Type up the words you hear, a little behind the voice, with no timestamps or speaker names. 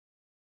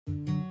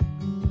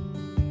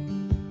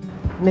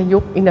ในยุ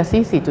ค Industry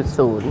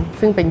 4.0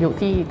 ซึ่งเป็นยุค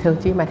ที่เทคโนโล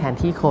ยีมาแทน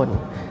ที่คน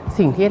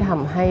สิ่งที่ท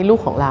ำให้ลูก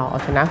ของเราเอา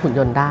ชนะหุ่นย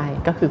นต์ได้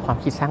ก็คือความ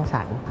คิดสร้างส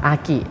รรค์อา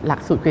กิหลัก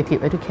สูตร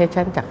Creative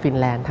Education จากฟิน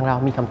แลนด์ทางเรา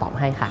มีคำตอบ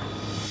ให้ค่ะ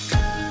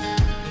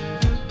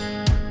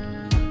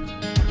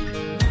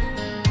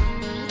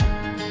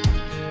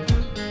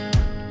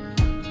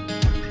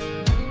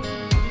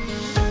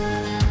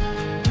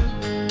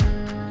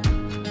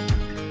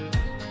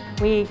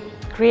We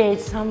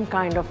create some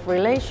kind of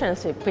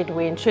relationship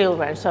between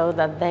children so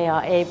that they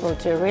are able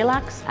to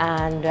relax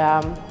and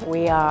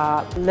we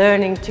are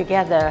learning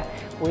together.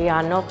 We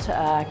are not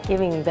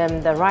giving them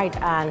the right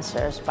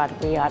answers, but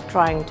we are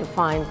trying to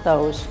find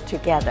those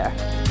together.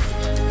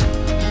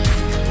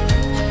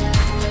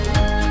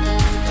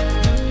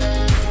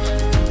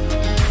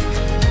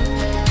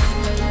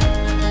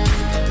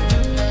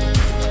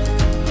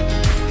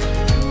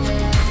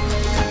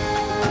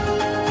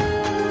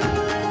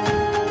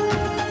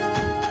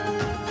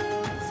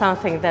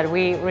 Something that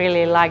we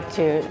really like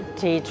to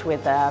teach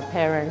with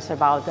parents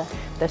about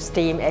the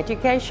STEAM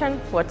education,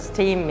 what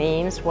STEAM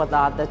means, what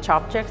are the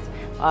subjects,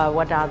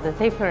 what are the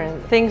different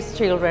things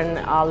children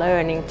are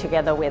learning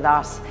together with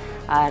us,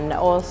 and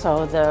also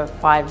the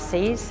 5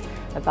 C's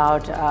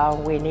about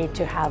we need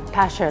to have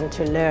passion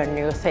to learn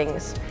new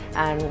things,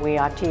 and we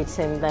are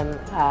teaching them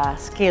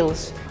skills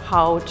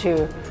how to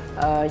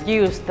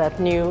use that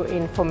new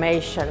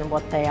information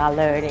what they are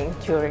learning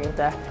during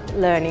the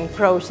learning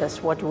process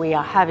what we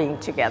are having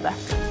together.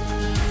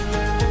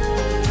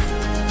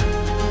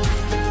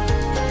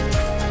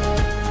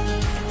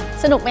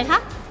 สนุกไหมคะ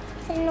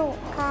สนุก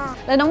ค่ะ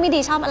แล้วน้องมีดี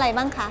ชอบอะไร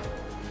บ้างคะ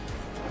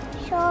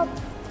ชอบ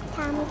ท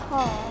ำข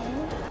อง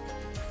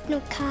สนุ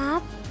กครั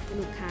บส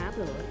นุกครับเ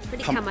หรอไม่ไ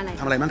ด้ทำอะไ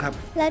รบ้างครับ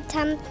แล้วท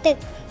ำตึก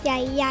ใ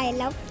หญ่ๆ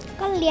แล้ว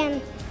ก็เรียน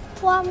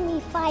พวกมี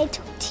ไฟ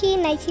ทุกที่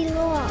ในที่โล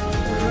ก